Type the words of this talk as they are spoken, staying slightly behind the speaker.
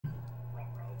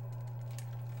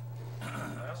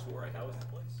swore I was in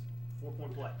place.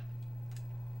 4-point play.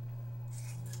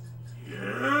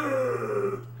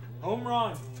 Yeah. Home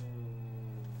run.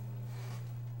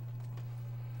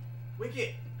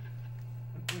 Wicket.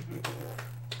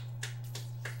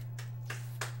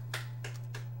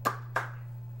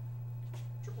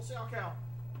 Triple sail cow.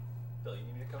 Bill, you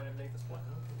need me to come in and make this play?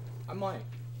 I might.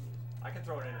 I can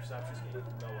throw an interception game.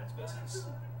 No one's business.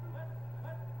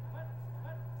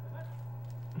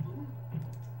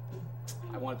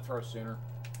 I wanted to throw sooner.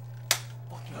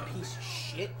 Fucking piece of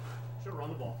shit. Should run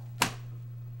the ball.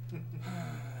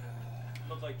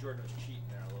 Looked like Jordan was cheating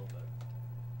there a little bit.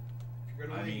 If you're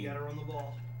gonna win, you gotta run the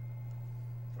ball.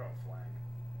 Throw a flag.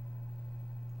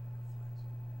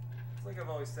 It's like I've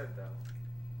always said, though.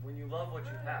 When you love what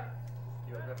you have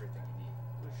everything you need.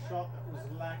 The shot that was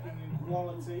lacking in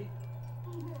quality.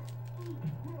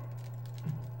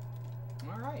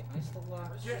 All right, nice little.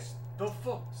 Yes, the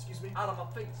fuck. Excuse me. Out of my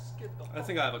face. Get the fuck. I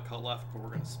think I have a cut left, but we're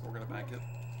gonna bank it.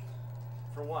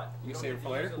 For what? You don't save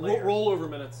get it for to later? use it Rollover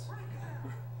minutes.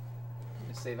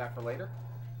 You save that for later.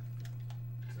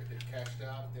 It's like they cashed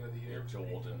out at the end of the year.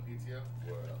 Joel and PTO.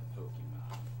 were a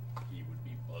Pokemon. He would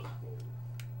be Buzzwole.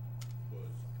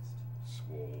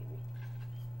 Swole.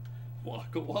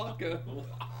 Waka waka.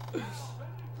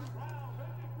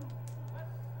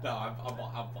 No, I'm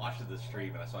watching the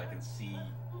stream and so I can see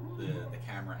the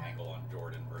camera angle on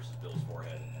Jordan versus Bill's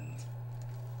forehead, and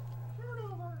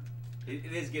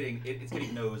it's getting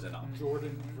nose and up.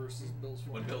 Jordan versus Bill's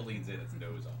When Bill leans in, it's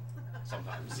nose up.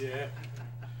 Sometimes. Yeah.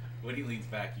 When he leans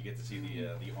back, you get to see the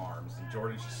arms, and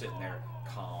Jordan's just sitting there,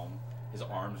 calm. His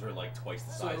arms are like twice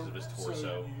the size of his torso.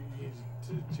 So you need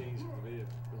to change the video of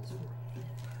Bill's forehead.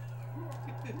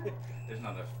 There's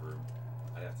not enough room.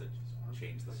 I'd have to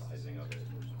change the sizing of it.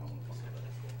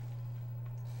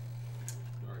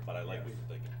 But I like what you're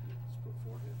thinking.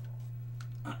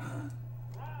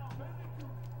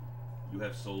 You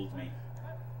have sold me.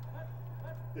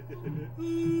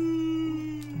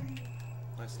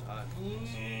 Nice dive.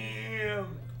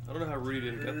 I don't know how Rudy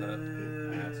didn't get that.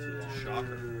 It's a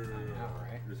shocker. All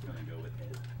right. We're just gonna go with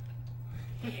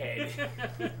Head.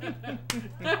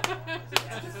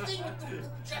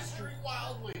 Gesturing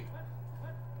wildly.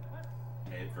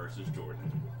 Head versus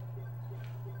Jordan.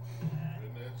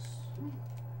 Goodness.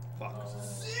 Fuck.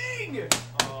 Zing!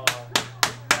 Now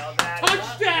that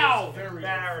Touchdown! is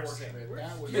embarrassing.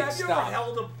 That was Have you ever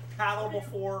held a paddle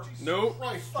before? Nope.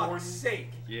 Christ, Fuck's Jordan.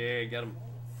 sake. Yeah, get him.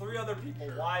 3 other people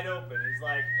wide open. He's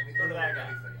like, Anything look at that guy.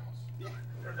 Anything else.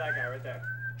 Look at that guy right there.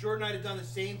 Jordan and I have done the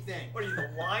same thing. What are you, the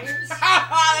Lions?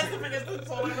 That's the biggest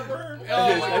insult I've ever heard.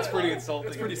 That's pretty insulting.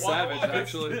 That's pretty Why- savage, why-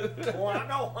 actually. Well, I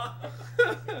know.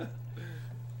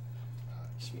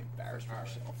 You should be embarrassed for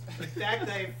yourself. In fact,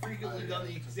 I have frequently done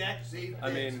the exact same thing.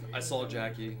 I mean, I saw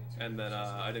Jackie, and then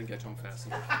I didn't get to him fast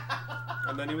enough.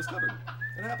 And then he was covered.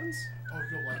 It happens. Oh,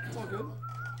 you'll like it. It's all good.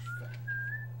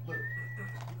 Luke.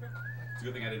 It's a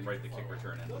good thing I didn't write the kick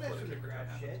return in Don't before ask the me to kick grab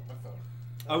return happened. shit. My phone.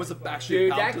 I was actually Dude,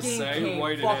 about that to game say, came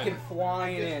write it fucking in.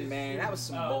 flying in, man. That was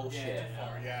some bullshit.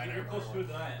 Yeah, I know. You're closer to it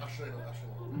than I am. I'll show you.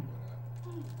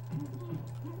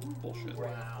 Bullshit.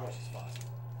 Wow.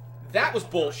 That was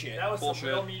bullshit. That was some Bullshit.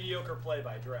 real mediocre play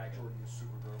by Dragon. Jordan was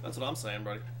super broke. That's what I'm saying,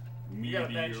 buddy. You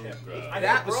gotta bench him. Mediocre. I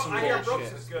That hear was some I hear bullshit.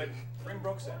 Brooks is good. Bring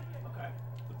Brooks in. Okay.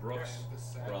 The Brooks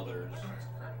brothers.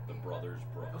 The brothers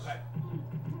Brooks. Okay.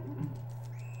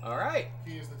 All right.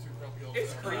 He is the two grumpy old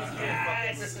It's men. crazy.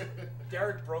 Yes.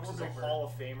 Derek Brooks is a Hall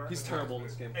of Famer. He's terrible in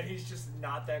this game. And he's just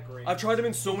not that great. I've tried him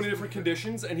in so many different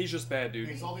conditions, and he's just bad, dude.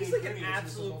 He's all the He's like an ingredients,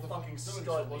 absolute all the fucking fillings,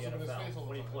 stud in the wasn't in his face all NFL the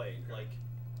when he time. played. Like,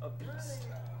 a beast.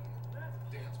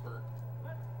 Dansberg.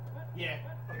 Yeah,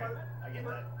 okay, I get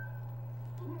that.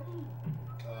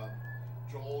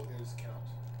 Joel is Count.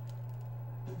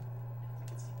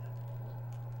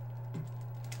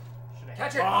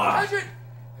 Catch it! Catch it!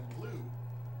 And Lou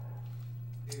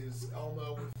is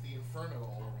Elmo with the Inferno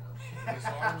all over him. His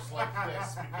arms like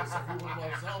this because everyone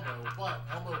loves Elmo, but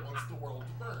Elmo wants the world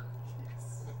to burn.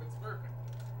 Yes. It's perfect.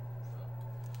 So.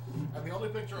 And the only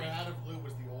picture I had of Lou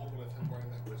was the old one of him wearing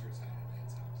that wizard's hat at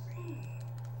Nan's house.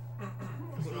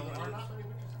 There are not many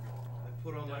pictures of y'all. I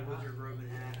put on my wizard robe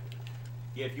and hat.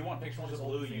 Yeah, if you want pictures of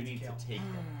Blue, you need to take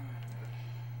them.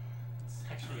 It's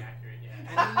actually accurate, yeah.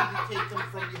 And you need to take them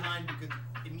from behind because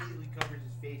it immediately covers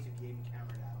his face if you aim the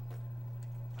camera at him.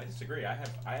 I disagree. I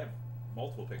have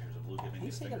multiple pictures of Blue giving He me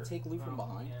the said finger. gotta take Lou from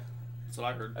behind. Yeah. That's what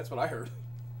I heard. That's what I heard.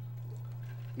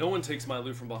 No one takes my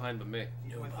loot from behind but me.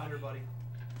 He's my thunder buddy.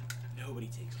 Nobody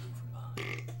takes Blue from behind.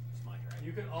 It's my dragon.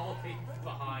 You can all take me from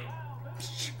behind.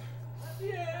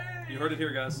 You heard it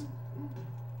here, guys.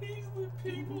 He's the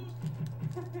people's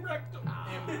rectum.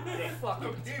 And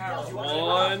Fucking terrible.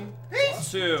 1,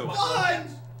 2. What?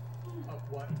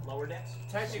 What? Lower decks?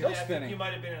 Technically, Still I think spinning. you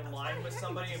might have been in line with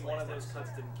somebody, and one of those cuts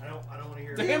didn't count. I don't want to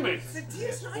hear Damn it! The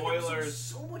DS9 Spoilers. is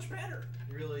so much better.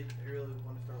 I really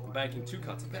want to start watching. I'm banking 2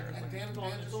 cuts apparently. And Dan It's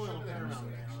only on just Paramount showed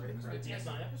it. now, right? The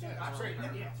DS9 episode? Yeah, That's right. Yeah,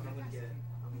 so I'm gonna get it.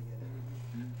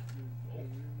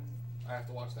 I have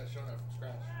to watch that show now from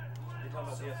scratch. You're talking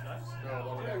about DS9? No,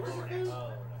 Lower Decks.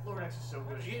 Oh, Lower decks is so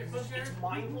good. Did you get your phone, It's Jared?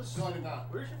 mindless. No, I did not.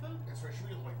 Where's your phone? It's right. Should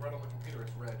be like right on the computer.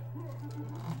 It's red.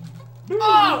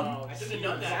 Oh! I shouldn't have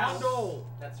done that.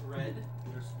 That's red.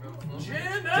 There's no phone.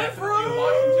 Definitely a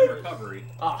Washington recovery.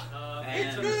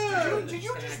 It's And good. Did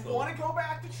you just want to go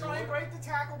back to try and break the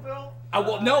tackle, Bill?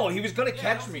 Well, no, he was gonna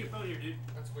catch me.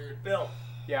 That's weird. Bill,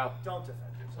 Yeah. don't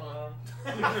defend yourself.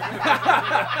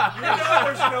 Yeah. You know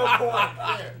there's no point.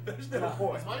 Yeah. There's no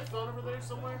point. Is my phone over there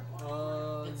somewhere?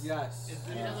 Yes. Is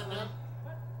it in the net?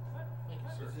 Thank you,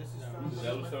 sir. This is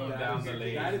Cell phone down the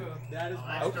lane. That is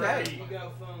my Okay. Here you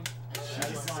go, phone.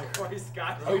 Jesus Christ,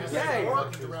 guys. Okay.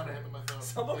 I'm fucking around and hit my phone.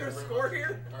 Someone Thank gonna you score very much.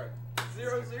 here? Alright.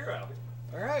 0-0.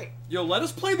 All right. Yo, let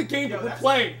us play the game Yo, that we're that's-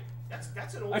 playing.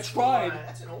 That's an old I school, tried.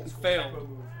 That's an old and school failed. Tecmo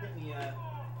move. Hitting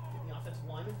the offensive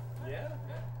lineman. Yeah, it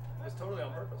was totally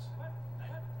on purpose.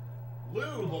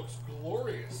 Lou looks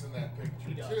glorious in that picture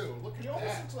He does. too. Look at He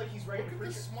almost that. looks like he's ready Look to at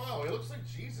preach. this smile. He looks like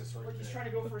Jesus right Like he's there. trying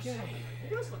to go for a something.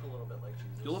 He does look a little bit like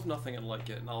Jesus. You'll have nothing and like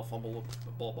it, and I'll fumble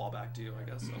the ball back to you, I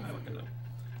guess. I don't fucking know.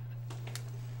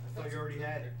 I thought you already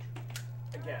had it.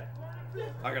 Again.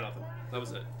 I got nothing. That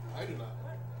was it. I do not.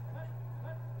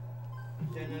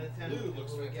 10 out of 10. Lou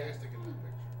looks What do we get? fantastic in that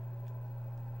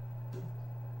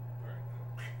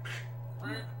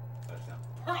picture. Touchdown.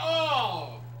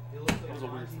 Oh! It looks like That was a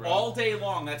weird Monty. throw. All day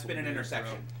long, that's been an Weird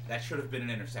interception. throw. That should have been an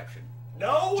interception.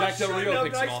 No, Jack it Del shouldn't Rio have.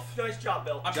 picks it nice, off. Nice job,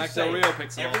 Bill. I'm Jack just Del saying, Rio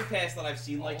picks it every off. pass that I've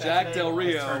seen like Jack that Del has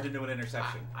Rio. turned into an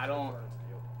interception. I don't.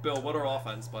 Bill, what are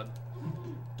offense, bud?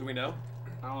 Do we know?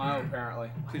 I don't know. Apparently.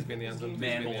 Please be in the end zone. Please be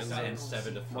in the Mammals end and zone.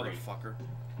 7-3. Motherfucker.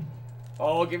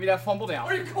 Oh, give me that fumble down.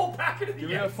 Or you go back into the Give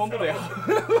me end that fumble zone. down.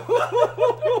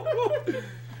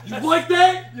 You like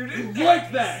that? You didn't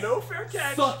like that? No fair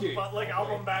catch. Suck it. But like I'll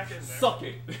come back in there. Suck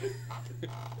it. That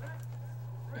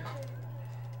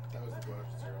was the Bush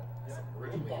zero.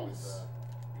 Originally he was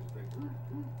big.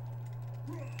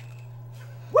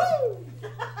 Woo!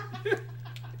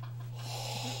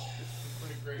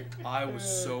 Pretty great. I was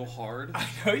so hard. I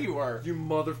know you were. You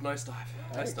mother. Nice dive.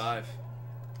 Nice Thanks. dive.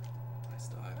 Nice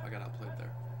dive. I got outplayed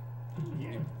there.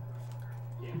 Yeah.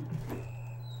 Yeah.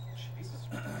 Jesus.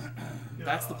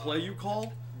 That's the play you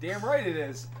call? Damn right it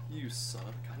is. You son of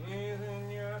a gun. In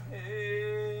your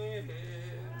head.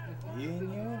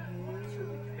 In your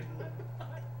head.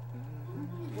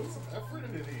 Put some effort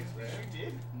into these, man. You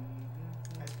did?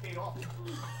 That's paid off.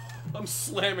 I'm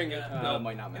slamming it. No, No, it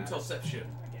might not matter. Interception. I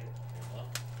get it.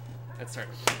 That's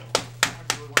starting. I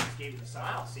really want this game to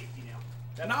decide on safety now.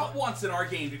 Not once in our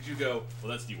game did you go,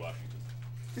 well, that's D. Washington.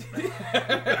 He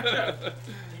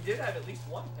did have at least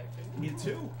one pick, didn't he? Me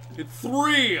too. Hit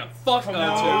 3. Fuck Come no.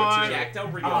 on. 2. Jack Del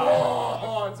Rio.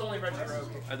 Oh, it's only Reggie Rogue.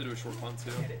 I had to do a short punt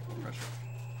too. Pressure.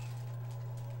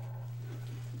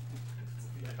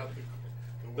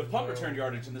 The punt return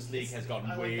yardage in this league has gone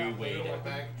way, way Way down.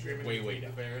 back, dreaming Way, of way the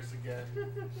down. Bears again.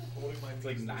 Holding my It's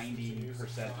like knees,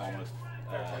 90% almost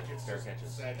like it's fair just catches.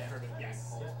 sad tournament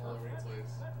Yes. all over the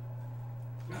place.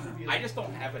 I just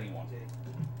don't have anyone.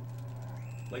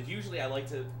 Like usually I like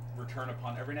to return a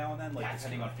punt every now and then, like That's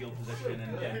depending on field position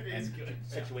and, It is and good.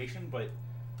 situation, but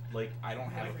like I don't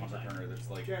have a punt returner that's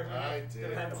like I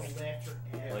did.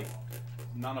 like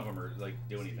none of them are like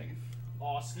do anything.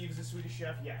 Oh, Steve's the Swedish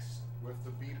chef. Yes. With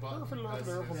the B button as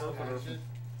his hatchet,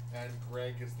 and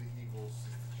Greg is the Eagles. Is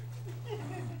the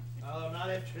chicken. Oh, not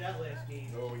after that last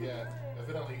game. Oh yeah,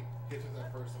 evidently get to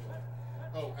that first one.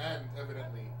 Oh, and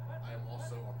evidently I am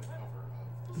also on the cover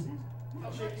of the season.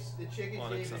 The chicken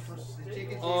Unacceptable.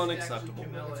 Unacceptable.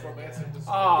 It's romantic.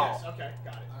 Oh. Yes. Okay.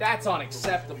 Got it. That's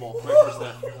unacceptable. My first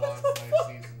left.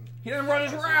 He doesn't run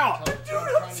his route. This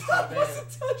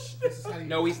is how you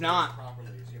No, he's do not. it properly.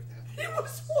 Is you have to He have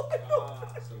was wild.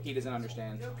 He doesn't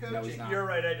understand. No No, he's coaching. not. You're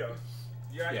right, I don't.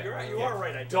 You're right, you are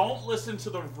right, I don't. Don't listen to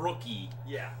the rookie.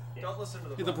 Yeah. Don't listen to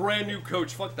the He's a brand new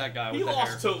coach. Fuck that guy He with the hair.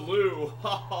 lost to Lou.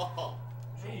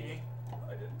 Maybe.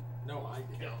 I didn't. No, I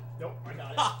can't. Nope. I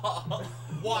got it.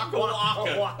 Waka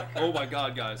waka. Oh my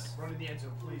god, guys. Run in the end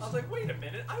zone, please. I was like, wait a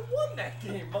minute, I won that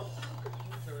game.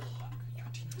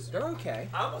 They're okay.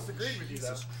 I almost agreed with you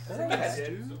though. They're I okay.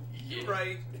 did. You're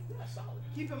right. That's solid.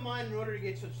 Keep in mind, in order to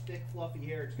get such thick, fluffy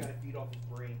hair, it's got to feed off his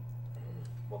brain.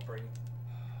 What brain?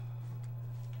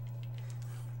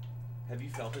 Have you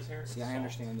felt his hair? See, I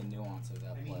understand the nuance of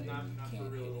that I mean, play. not You for a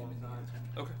can't really hit him long in the time.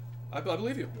 end. Okay. I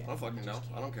believe you. Yeah, I don't fucking you know. just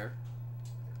I don't care.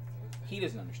 He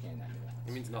doesn't understand that nuance.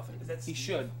 It means nothing. Is that He Steve?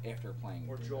 should after playing.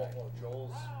 Or Green Joel? Bay. Oh,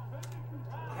 Joel's.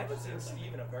 I haven't seen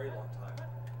Steve in a very long time.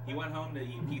 He went home to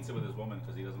eat pizza with his woman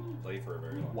because he doesn't play for a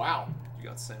very long. Wow. You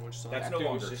got sandwich son. That's That no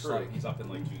dude was longer just true. like- He's up in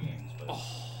like 2 games. But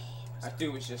That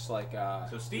dude was just like,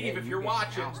 So, Steve, yeah, if you you're get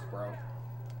watching- bounced, bro.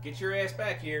 get your ass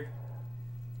back here.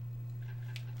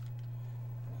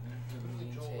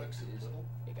 Joel likes it little.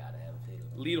 You gotta have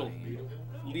it. Lidl.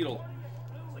 Lidl.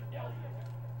 It's like Aldi.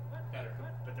 Better,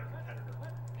 but they're competitor.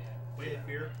 Yeah. Wait,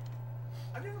 beer.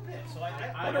 I've never been, so I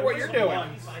Wonder what went you're to doing.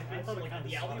 ones. I've been to like the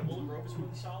Aldi and Willow Grove is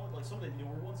really solid. Like some of the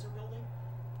newer ones they're building.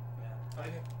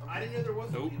 I didn't know there was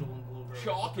a Nope. Lidl in Blue Grove.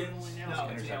 Chalkins. Only No, now.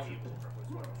 it's Interception. Aldi and Willow Grove is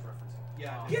what I was referencing.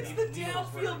 Yeah. Gets Lidl's the very-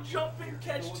 downfield jump and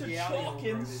catch The to Aldi in Blue Grove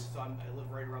Chalkins. is- I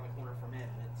live right around the corner from it,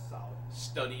 and it's solid.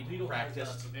 Studied, Lidl has,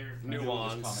 practiced, very knew it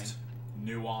was coming. Nuanced.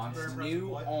 Nuanced. Very impressive.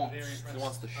 Nuance. What? Very impressive. He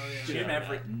wants the Oh, yeah. shit Jim out of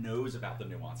Everett knows about the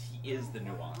nuance. He is the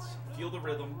nuance. Feel the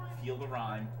rhythm, feel the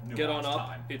rhyme. Nuance Get on up.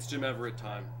 time. It's Jim Everett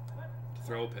time to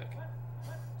throw a pick.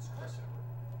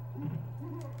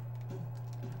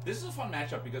 This is a fun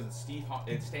matchup because it's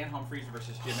Stan Humphries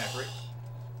versus Jim Everett,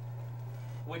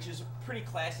 which is a pretty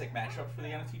classic matchup for the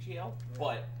NFTGL,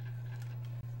 but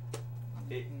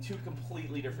two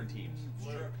completely different teams.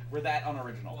 We're that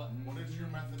unoriginal. What is your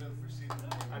method of receiving?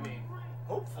 I mean,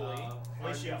 hopefully,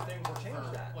 Ratio. new thing will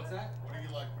change that. What's that? What do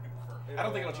you like? What do you prefer? I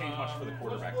don't think it'll change much for the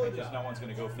quarterback thing because no one's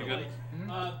going to go for You like.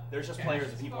 good? There's just players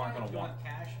that people aren't going to want.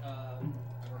 Cash, I don't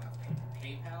have to.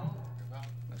 PayPal.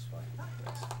 That's fine.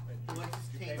 He likes his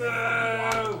team.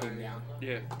 Yeah.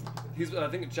 Yeah. He's. I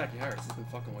think Jackie Harris has been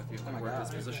fucking with you. Oh my Where his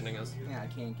God. positioning is. Yeah, I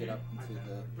can't get up into the.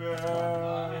 I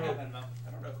have Venmo.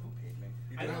 I don't know who paid me.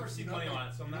 You I don't never have- received you don't money have- on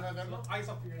it, so I'm you not. don't have Venmo? I guess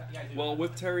I'll figure it out. Yeah, I do. Well,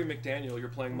 with Terry McDaniel, you're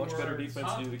playing much better Words. defense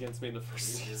Huh? than you did against me in the first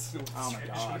season. Oh my If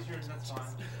God. it's yours, that's fine.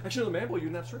 Actually, the man boy, you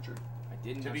didn't have Stritcher. I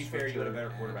didn't. To have be fair, you had a Switcher, better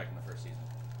and- quarterback in the first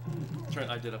season. Trent,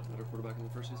 I did have a better quarterback in the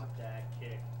first season. That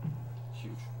kick.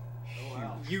 Huge. Oh,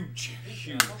 wow. Huge. What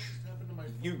Huge. the fuck just happened to my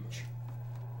phone? Huge.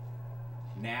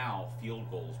 Now field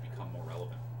goals become more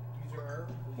relevant. User error.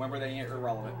 When were they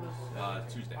irrelevant?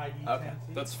 Tuesday. Okay.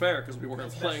 That's fair because we weren't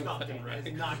That's playing not then, good. right?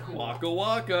 It's not cool. Waka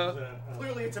waka.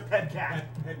 Clearly, it's a pet cat.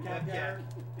 Pepcats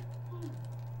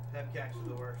are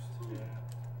the worst.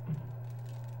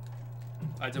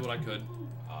 I did what I could.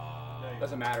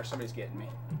 Doesn't matter. Somebody's getting me.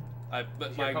 But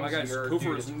Here my comes guy's your Hoover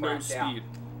dude is that's no cracked out. speed.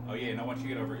 Oh yeah, no. Once you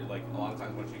get over, like a lot of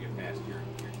times, once you get past, you're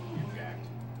jacked.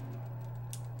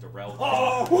 Darrell.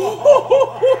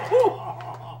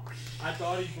 I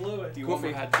thought he blew it. Do you want me?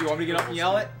 Hoover had Do you want me to get up and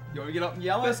yell it? You want me to get up and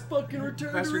yell it? Best fucking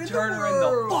returner, Best in the returner in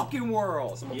world. the fucking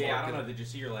world. Yeah, I don't know. Did you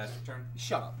see your last return?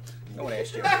 Shut up. No one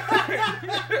asked you.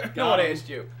 No one asked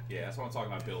you. Yeah, that's what I'm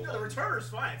talking about. Bill No, the returner's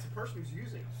fine. It's the person who's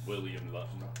using it. William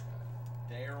Lutton.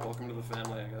 Welcome to the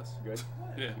family, I guess. Good.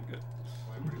 Yeah, I'm good.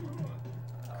 Why would you want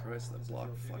that? Christ, that's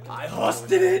locked. Fucking. I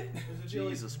husted it.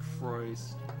 Jesus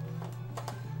Christ.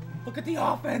 Look at the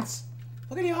offense.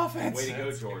 Look at the offense. Way to go,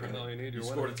 That's Jordan. all you need, You you're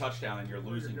scored a winning. touchdown and you're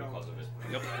losing because of it.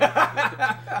 Yep.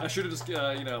 I should have just,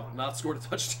 not scored a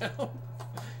touchdown.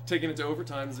 Taking it to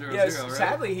overtime 0-0, Yes. right?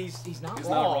 Sadly, he's not He's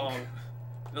wrong. not wrong.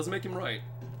 It doesn't make him right.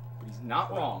 But he's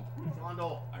not wrong.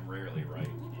 Fondle. I'm rarely right.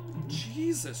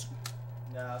 Jesus.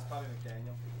 No, it's probably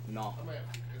McDaniel. No. I might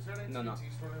have to, is there an No, no. AT&T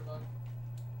store nearby?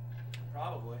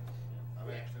 Probably. I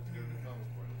might actually have to get a new phone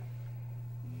for it.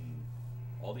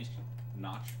 All these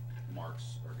notch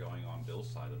marks are going on Bill's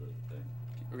side of the thing.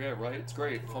 Okay, right? It's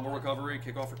great. Fumble recovery,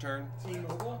 kickoff return.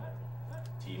 T-Mobile.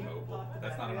 T-Mobile.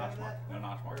 That's not a notch mark. No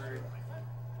notch marks.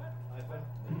 iPhone.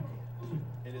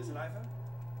 It is an iPhone?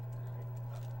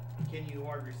 Can you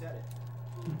hard reset it?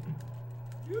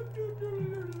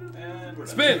 And we're done.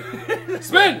 Spin!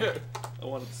 Spin! I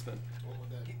wanted to spin. What would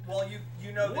that? Well,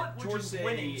 you know What that would you Jordan's say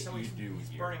winning, so you he's do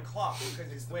here? burning clock because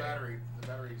It's he's the winning. battery. The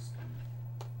battery's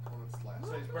on its last.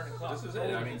 So he's burning clock. This is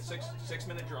it. I mean,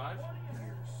 six-minute drive.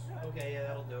 years. Okay, yeah,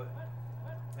 that'll do it.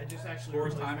 I just actually. Before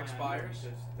his replaced time my expires. iPhone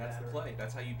because That's the battery. play.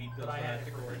 That's how you beat Bill's But I had it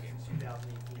kicker for free like games.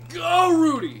 2018. Go,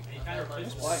 Rudy! And you kind of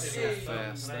replaced Why? So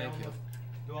fast, And I thank you. almost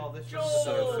Do all this. So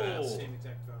fast. Same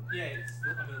exact phone. Yeah, it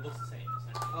looks the same.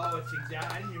 Essentially. Oh, it's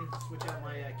exact. I didn't even switch out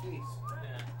my keys.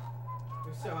 Yeah.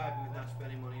 I'm so happy with not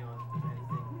spending money on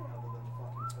anything other than the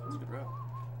fucking That's a phone. good route.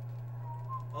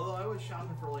 Although I was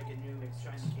shopping for like a new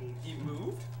shiny case. He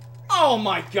moved? Oh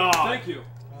my God. Thank you.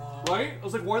 Right? I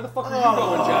was like, where the fuck are you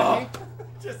going, Jackie?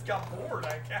 Just got bored,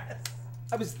 I guess.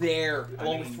 I was there I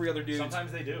along mean, with 3 other dudes.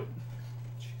 Sometimes they do.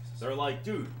 They're like,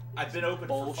 dude, I've been open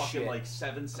for fucking Bullshit. like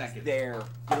 7 seconds. There.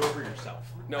 Get over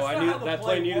yourself. No, That's I not knew how the that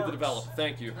play play needed to works. develop.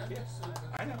 Thank you.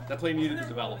 I know. That play needed to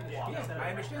develop. I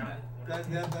understand that.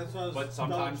 That's what I was But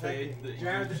sometimes they double-checking. you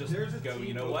Jared, just there's a go, team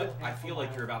you know that what? will I have feel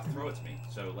like you're about to throw it to me,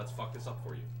 so let's fuck this up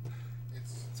for you.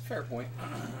 It's It's a fair point.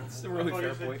 It's a I really thought fair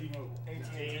you said point. T-Mobile.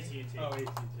 AT&T. Oh,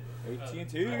 AT&T.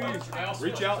 AT&T. I also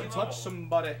Reach like out and T-Mobile. touch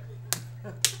somebody.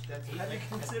 That's How do you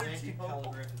consider Atlantic T-Mobile?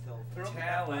 Telegraph and Telephone.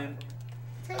 Talent.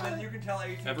 And then you can tell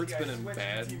AT&T Everett's I been in switched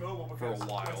bad to T-Mobile for a because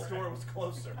while. my store was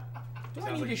closer. Do I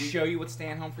Sounds need like to we- show you what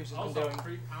Stan Humphries has been Also,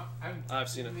 doing? I've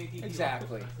seen it.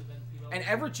 Exactly. And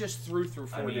Everett just threw through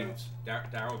 4 games.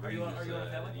 Daryl Green you on- is, are you on a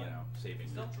family you plan? know, saving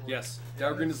you. Yes,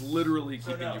 Darryl Green is literally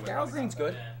So keeping no. you in. Daryl Green's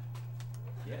good.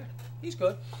 Yeah. He's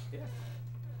good. yeah,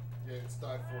 it's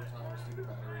died 4 times due to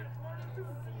battery, and it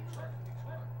fully charged each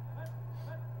time.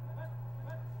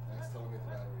 That's telling me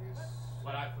the battery is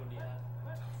What iPhone do you have?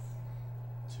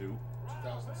 2.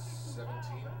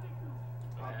 2017.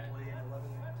 Probably an 11,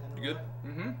 10, You good?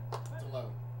 11. Mm-hmm. It's 11.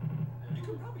 You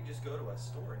could probably just go to a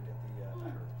store and get the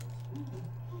battery.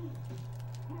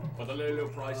 For the low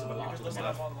price of a You lot could of look it money.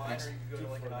 up online, or you could go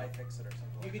to like an iFixit or something.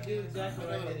 You like could that. do exactly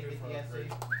what I did and get the SE.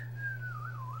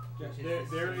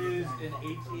 There is an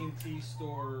AT&T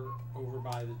store over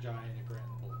by the Giant at Grand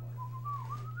Boulevard.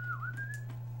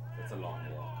 It's a long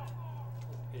walk.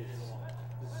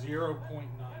 It's 0.9 miles.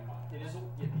 It is.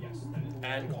 Yes. That is.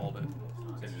 And called it.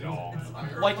 It's a long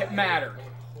walk. Like it mattered.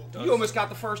 You almost got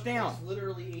the first down. It's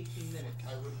literally 18 minutes.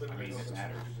 I would I mean, it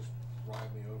matters. just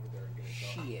drive me over there and get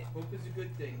it done. Shit. Hope is a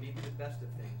good thing, maybe the best of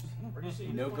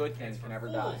things. No good thing can ever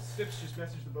die. Sips just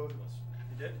messaged the both of us.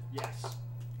 You did? Yes.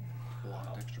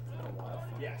 Blocked extra point.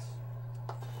 Yes.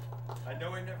 I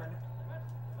know I never knew.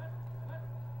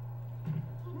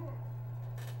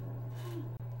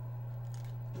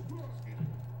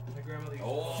 My grandmother used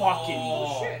Oh,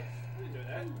 Fucking Shit. I didn't know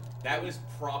that. That was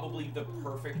probably the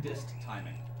perfectest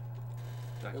timing.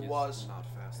 Becky's It was. not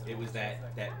fast. It was that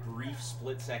brief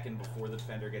split second before the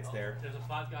defender gets there, There's a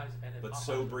Five Guys and a but Popeyes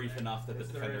so in brief there. enough that the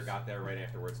Yes, there defender is. got there right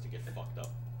afterwards to get fucked up.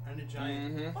 And a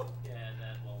Giant. Mm-hmm. Yeah,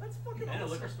 that well. That's fucking And a awesome.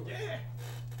 liquor store. Yeah.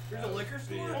 There's a liquor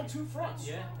store? On 2 fronts.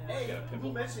 Yeah. Hey, Got a pimple?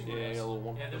 who mentioned Yeah, a little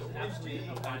one. Yeah, there's absolutely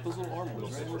no Five Those little Guys. arm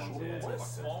ones, right? Little Little ones, short yeah. ones. What a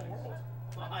small world.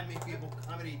 I make people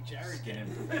comedy Jared. Skin him.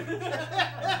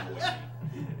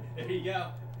 There you go.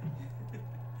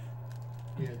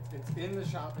 Yeah, it's in the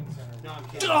shopping center. No, I'm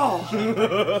kidding.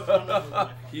 Oh!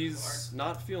 He's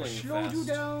not feeling Slowed fast. you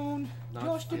down. Not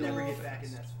Just You'll feeling never enough. get back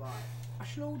in that spot. I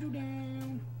slowed you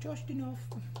down. Just enough.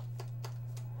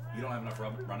 You don't have enough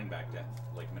running back depth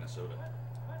like Minnesota.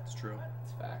 It's true.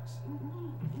 It's facts.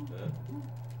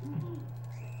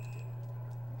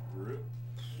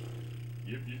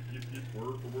 Yep.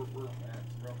 Work. Man,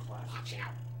 it's real classic. Watch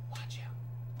out. Watch out.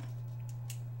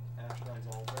 Ashton's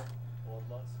altar.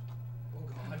 Bloodlust. Oh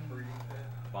god.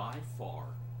 By far,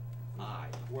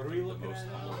 What are we the looking most at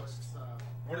now? humblest.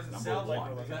 What does it Number sound like? one.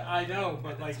 we're looking at? I know,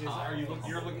 but like, That's are you high. looking?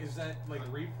 You're looking. Is that like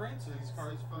reprints? Are these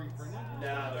cards reprinted?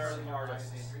 Nah, they're the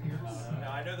artists. No,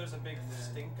 I know there's a big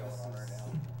stink going on right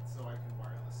now. So I can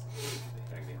wireless.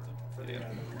 For the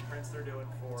reprints they're doing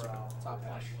for. Top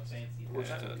flash.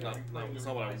 It's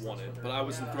not what I wanted, but I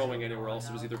wasn't throwing anywhere else.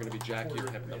 It was either going to be Jackie or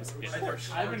him. That was it.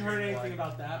 I haven't heard anything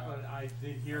about that, but I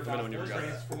did hear Let me know about when you the got it.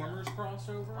 Transformers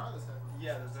crossover.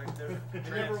 Yeah, there's I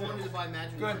never wanted to buy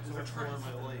Magic Good. Cards before in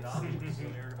my life.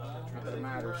 Not that it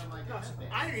matters.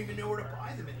 I don't even know where to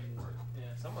buy them anymore.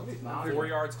 Someone's 4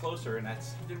 yards closer, and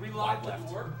that's Did we wide lock the left.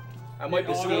 door? I might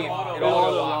be It Steve. It auto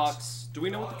auto locks. locks. Do we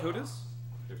know what the code is?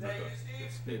 There's no code.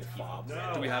 It's key fobs.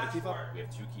 Do we have a key fob? We have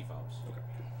 2 key fobs. Okay.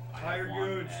 I Tiger have one,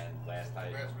 Goods. and last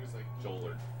I Raspberry's like, Joel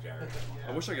or Jared.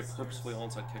 I wish I could purposefully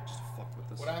onside kick just to fuck with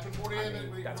this. what happened, 48? I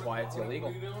mean, that's why it's illegal.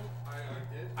 What are you doing?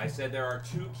 I said there are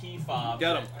 2 key fobs.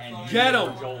 Get 'em. And you Get or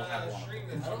 'em. Joel have one.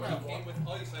 I don't have one.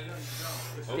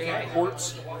 Okay.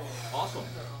 Quartz. Awesome.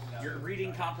 Your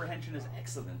reading comprehension is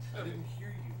excellent. I didn't hear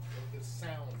you. The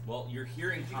sound. Well, your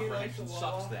hearing comprehension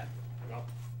sucks then. Of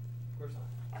course not.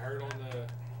 I heard on the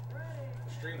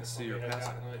stream. I see you're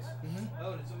passing.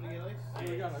 Oh, did somebody get ice? Yeah,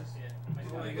 we got us.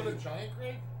 Are you going to Giant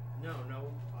Greg? No,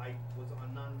 I was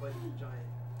on non-invited Giant.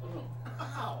 Oh.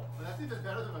 Wow, that's even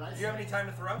better than what I Do you have any time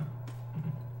to throw?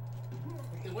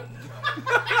 They went to Giant.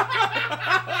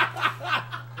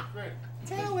 Greg.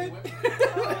 Talent.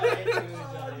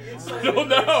 I don't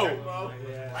know.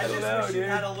 Yeah. I just know, wish you dude.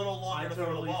 had a little I longer to throw the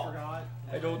totally ball. forgot.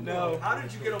 I don't know. How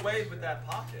did you get away with that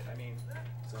pocket? I mean,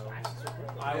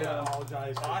 I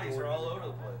apologize. for bodies are Gordon all over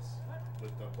the place.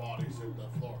 With the bodies hit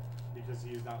the floor. because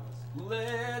he is not listening.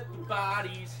 Let the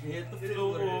bodies hit the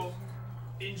floor.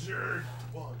 Injured.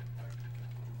 One.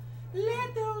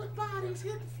 Let those bodies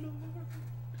hit the floor.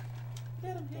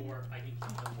 Let them hit. Or I can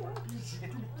keep them more. I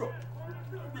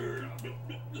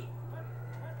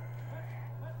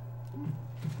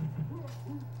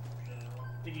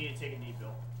think you need to take a knee,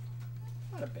 Bill.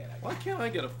 Not a bad idea. Why can't I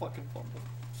get a fucking fumble?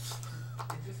 Is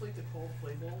this like the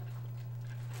Coldplay Bowl?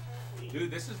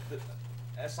 Dude, this is the.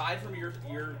 Aside from your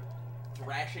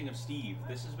thrashing of Steve,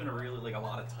 this has been a really like a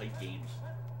lot of tight games.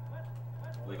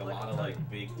 Like a lot of like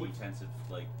big defensive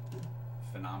like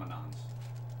phenomenons.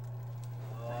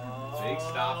 Big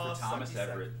stop for Thomas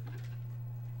Everett. I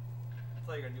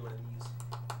thought you were gonna do one of these.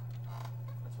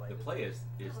 That's why. The play is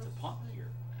to punt here,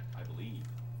 I believe.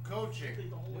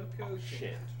 Coaching. Oh,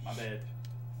 shit. My bad.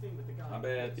 Thing with the guy. My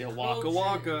bad. Yeah, waka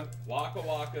waka. Waka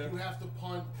waka. You have to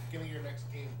punt beginning of your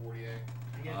next game, Portier.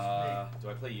 Do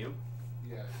I play you?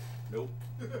 Yeah. Nope.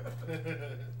 You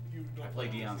don't I play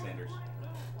Deion Sanders.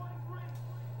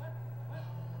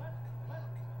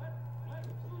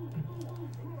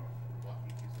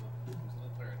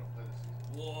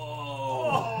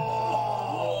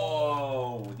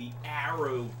 Whoa! Whoa! The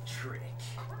arrow trick.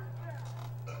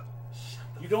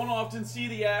 You don't often see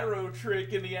the arrow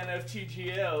trick in the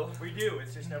NFTGL. We do.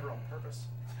 It's just never on purpose.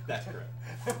 That's correct.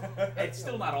 It's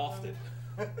still not often.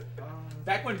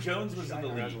 Back when Jones was in the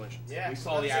league, Congratulations. we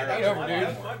saw the That's arrow my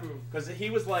trick. move. Because he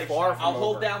was like, Far from I'll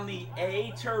hold over. down the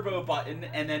A turbo button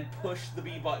and then push the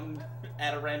B button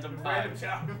at a random time. Random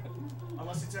time.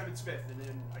 Unless it's Evan Smith, and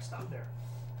then I stop there.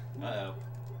 Uh-oh.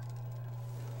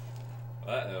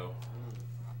 Uh-oh.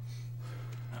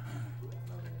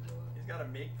 He's got to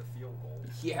make the field goal.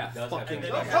 Yeah. Does have Fucking to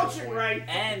Don't kick coach off. it right.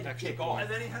 And Extra kick point. off. And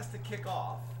then he has to kick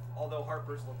off. Although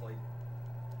Harper's look like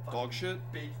fucking Dog shit?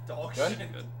 big dog Good.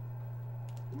 shit. Good.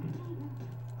 He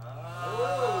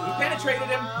penetrated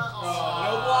him.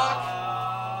 No block.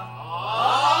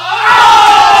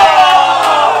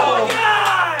 Oh,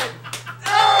 God!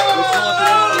 We still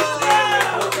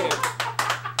have to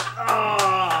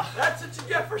That's what you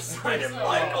get for signing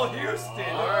Michael Houston.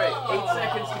 All right, 8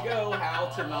 seconds to go. How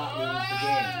to not lose the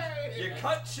game. You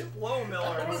cut Chip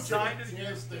Lowmiller and signed it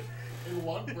Houston. In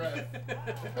one breath.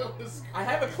 That was I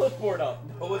have a clipboard up.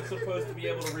 No one's supposed to be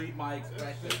able to read my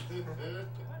expressions.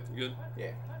 Good.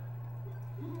 Yeah.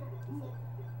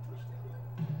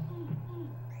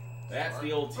 That's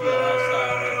the old TLS style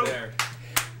right there.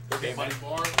 Okay, buddy.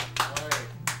 Alright,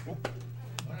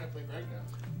 play Greg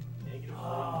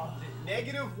now.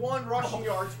 -1 rushing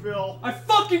yards, Bill. I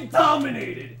fucking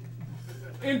dominated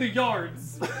in the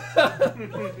yards.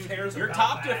 Cares Your about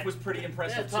top that. diff was pretty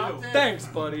impressive top too. diff. Thanks,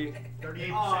 buddy.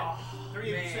 38%.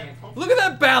 38%. Look at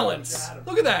that balance.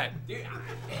 Look at that. Dude,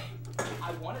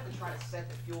 I wanted to try to set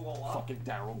the fuel goal up. Fucking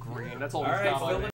Darryl Green. That's all All he's right, got on Phil it.